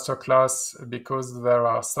in the masterclass because there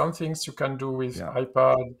are some things you can do with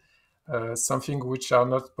iPad, something which are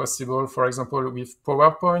not possible. For example, with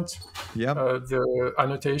PowerPoint, the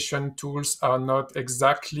annotation tools are not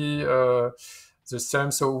exactly the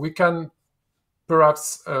same. So we can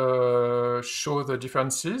perhaps show the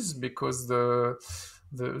differences because the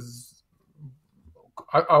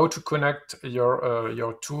how to connect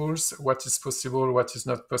your tools, what is possible, what is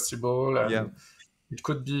not possible, and it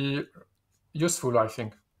could be useful, I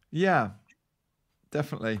think. Yeah,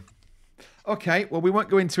 definitely. Okay, well, we won't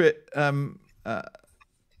go into it now. I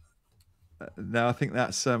think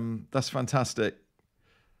that's fantastic.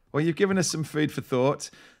 Well, you've given us some food for thought.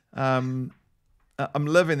 I'm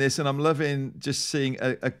loving this, and I'm loving just seeing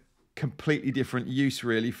a completely different use,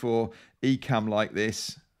 really, for Ecamm like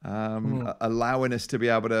this. Allowing us to be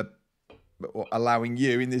able to, or allowing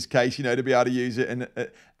you in this case, to be able to use it. And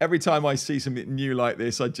every time I see something new like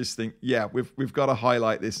this, I just think, yeah, we've got to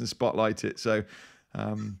highlight this and spotlight it. So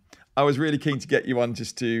I was really keen to get you on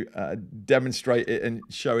just to demonstrate it and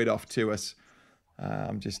show it off to us.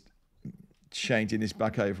 I'm just changing this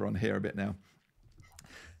back over on here a bit now.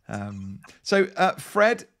 So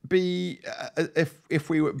Fred, if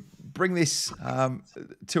we would bring this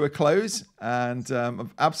to a close, and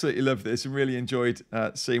I've absolutely loved this and really enjoyed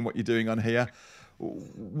seeing what you're doing on here.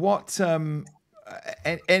 What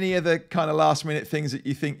any other kind of last minute things that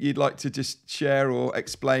you think you'd like to just share or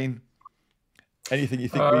explain? Anything you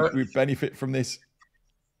think we benefit from this?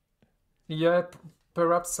 Yeah,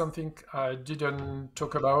 perhaps something I didn't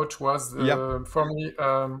talk about was Yep. for me.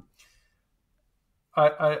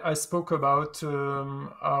 I spoke about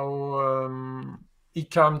how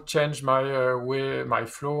Ecamm changed my way, my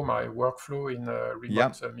flow, my workflow in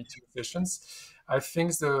remote Yep. meeting sessions. I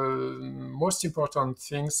think the most important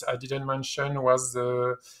things I didn't mention was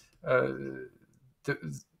uh, the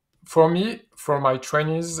for me, for my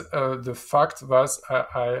trainees, the fact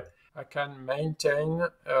that I can maintain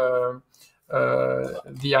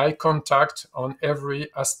the eye contact on every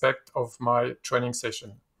aspect of my training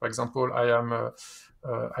session. For example, I am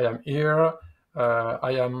here.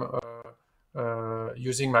 I am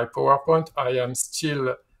using my PowerPoint. I am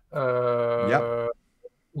still Yep.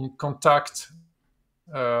 in contact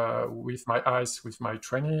with my eyes, with my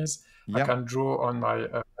trainees. I Yep. can draw on my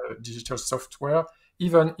digital software,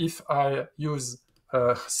 even if I use,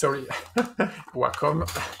 sorry, Wacom.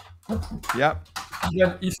 Yep.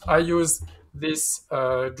 Even if I use this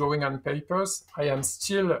drawing on papers, I am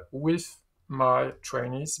still with my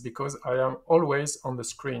trainees because I am always on the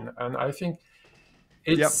screen. And I think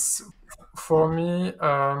Yep. it's for me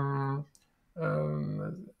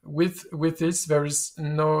with this there is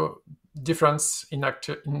no difference in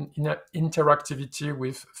interactivity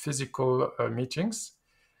with physical meetings,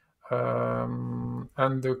 and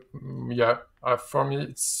yeah, for me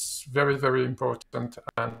it's very important,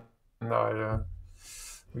 and I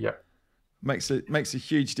yeah Makes a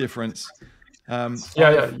huge difference.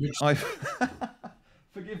 yeah, I've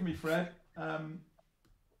forgive me, Fred.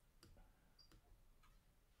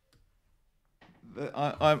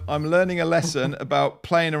 I'm learning a lesson about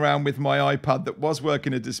playing around with my iPad that was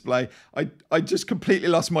working a display. I just completely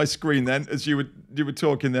lost my screen then as you were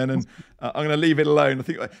talking then, and I'm going to leave it alone. I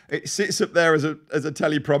think it sits up there as a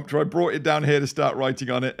teleprompter. I brought it down here to start writing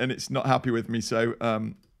on it, and it's not happy with me. So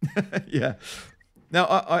yeah. Now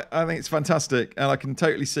I think it's fantastic, and I can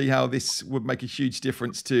totally see how this would make a huge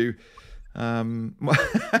difference to.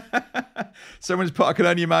 Someone's put, I can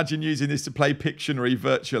only imagine using this to play Pictionary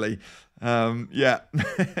virtually. Yeah,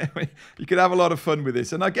 you could have a lot of fun with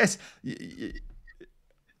this. And I guess,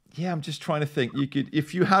 yeah, I'm just trying to think. You could,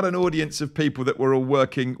 if you had an audience of people that were all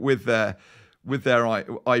working with their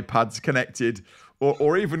iPads connected,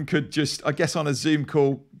 or even could just, I guess, on a Zoom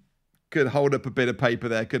call, could hold up a bit of paper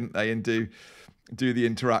there, couldn't they, and do the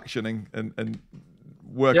interaction and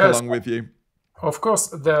work yes, along with you. of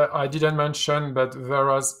course, I didn't mention, but there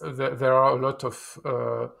are a lot of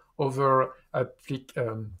other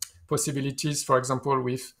possibilities. For example,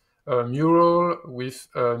 with Mural, with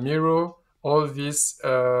Miro, all these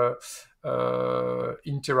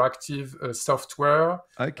interactive software.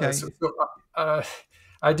 Okay. Uh,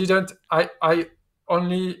 I didn't. I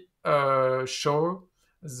only show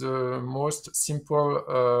the most simple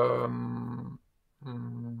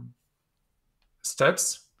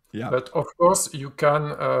steps. Yeah. But of course, you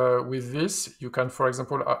can with this, you can, for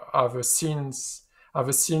example, have a scene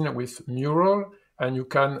with Mural, and you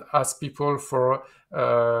can ask people for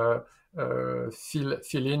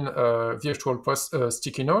fill in virtual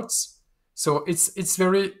sticky notes. So it's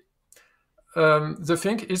very. The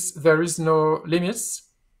thing is, there is no limits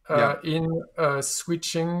Yeah. in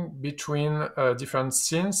switching between different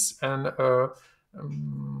scenes and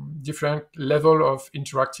different level of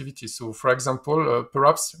interactivity. So, for example,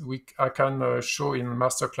 perhaps I can show in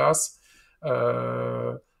masterclass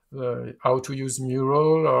how to use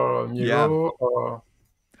Mural or Yeah. Miro,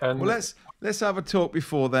 and Well, let's have a talk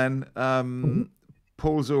before then.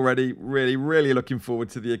 Paul's already really looking forward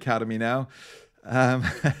to the academy now. And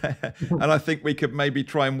I think we could maybe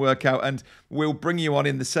try and work out, and we'll bring you on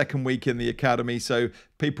in the second week in the academy, so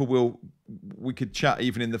we could chat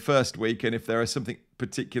even in the first week, and if there is something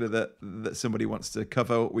particular that somebody wants to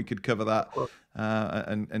cover, we could cover that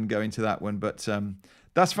and go into that one. But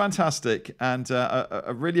that's fantastic, and I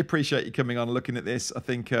really appreciate you coming on and looking at this. I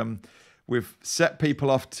think we've set people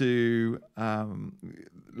off to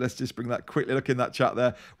let's just bring that quickly look in that chat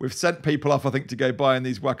there. We've sent people off, I think, to go buying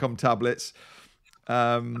these Wacom tablets.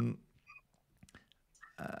 Asked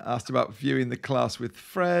about viewing the class with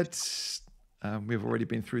Fred. We've already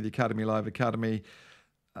been through the Academy Live Academy.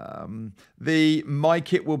 The My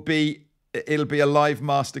Kit it'll be a live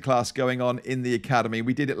masterclass going on in the Academy.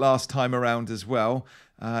 We did it last time around as well.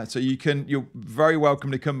 So you're very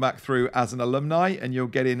welcome to come back through as an alumni, and you'll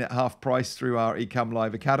get in at half price through our Ecamm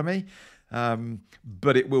Live Academy.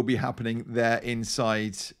 But it will be happening there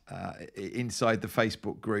inside the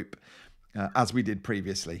Facebook group, as we did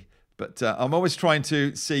previously. But I'm always trying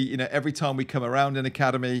to see, every time we come around an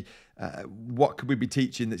academy, what could we be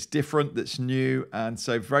teaching that's different, that's new? And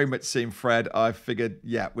so very much seeing Fred, I figured,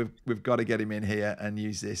 yeah, we've got to get him in here and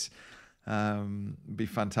use this. Be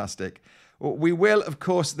fantastic. We will, of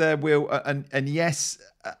course, there will, and yes,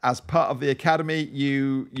 as part of the Academy,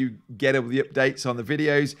 you get all the updates on the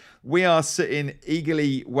videos. We are sitting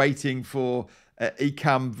eagerly waiting for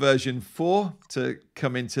Ecamm version 4 to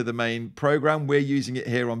come into the main program. We're using it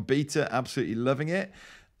here on beta, absolutely loving it.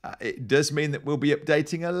 It does mean that we'll be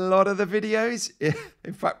updating a lot of the videos.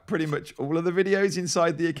 In fact, pretty much all of the videos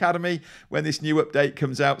inside the Academy when this new update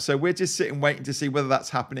comes out. So we're just sitting waiting to see whether that's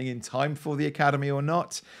happening in time for the Academy or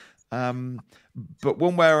not. But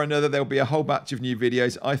one way or another, there'll be a whole batch of new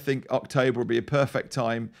videos. I think October will be a perfect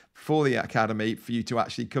time for the Academy for you to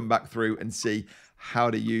actually come back through and see how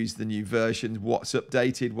to use the new versions, what's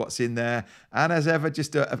updated, what's in there. And as ever,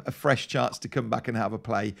 just a fresh chance to come back and have a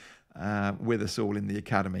play with us all in the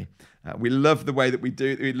Academy. We love the way that we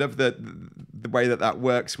do. We love the way that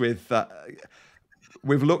works with...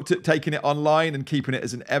 We've looked at taking it online and keeping it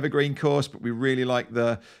as an evergreen course, but we really like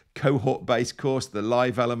the cohort-based course, the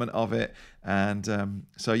live element of it. And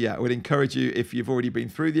so, yeah, I would encourage you, if you've already been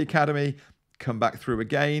through the Academy, come back through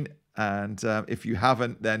again. And if you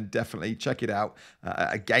haven't, then definitely check it out.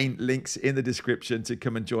 Again, links in the description to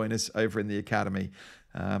come and join us over in the Academy.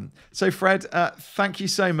 So, Fred, thank you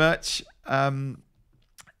so much.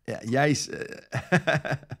 Yes,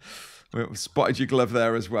 we spotted your glove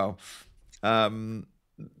there as well.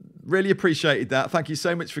 Really appreciated that. Thank you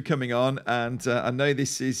so much for coming on. And I know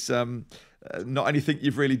this is not anything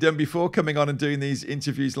you've really done before, coming on and doing these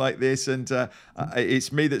interviews like this. And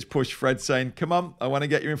it's me that's pushed Fred, saying, come on, I want to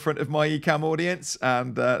get you in front of my Ecamm audience,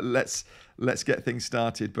 and let's get things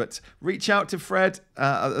started. But reach out to Fred.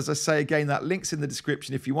 As I say again, that link's in the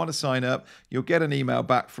description. If you want to sign up, you'll get an email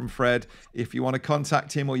back from Fred. If you want to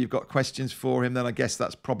contact him or you've got questions for him, then I guess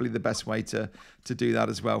that's probably the best way to do that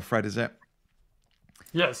as well, Fred, is it?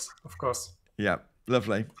 Yes, of course. Yeah,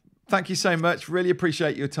 lovely. Thank you so much. Really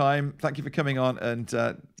appreciate your time. Thank you for coming on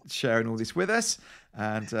and sharing all this with us.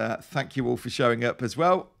 And thank you all for showing up as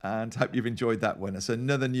well. And hope you've enjoyed that one. It's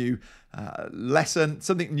another new lesson,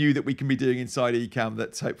 something new that we can be doing inside Ecamm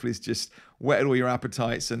that hopefully is just whetted all your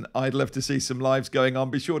appetites. And I'd love to see some lives going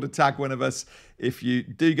on. Be sure to tag one of us if you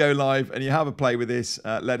do go live and you have a play with this.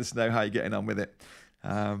 Let us know how you're getting on with it.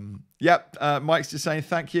 Mike's just saying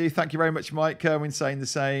thank you very much, Mike. Kerwin's saying the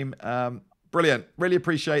same. Brilliant, really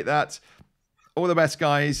appreciate that. All the best,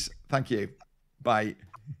 guys. Thank you. Bye.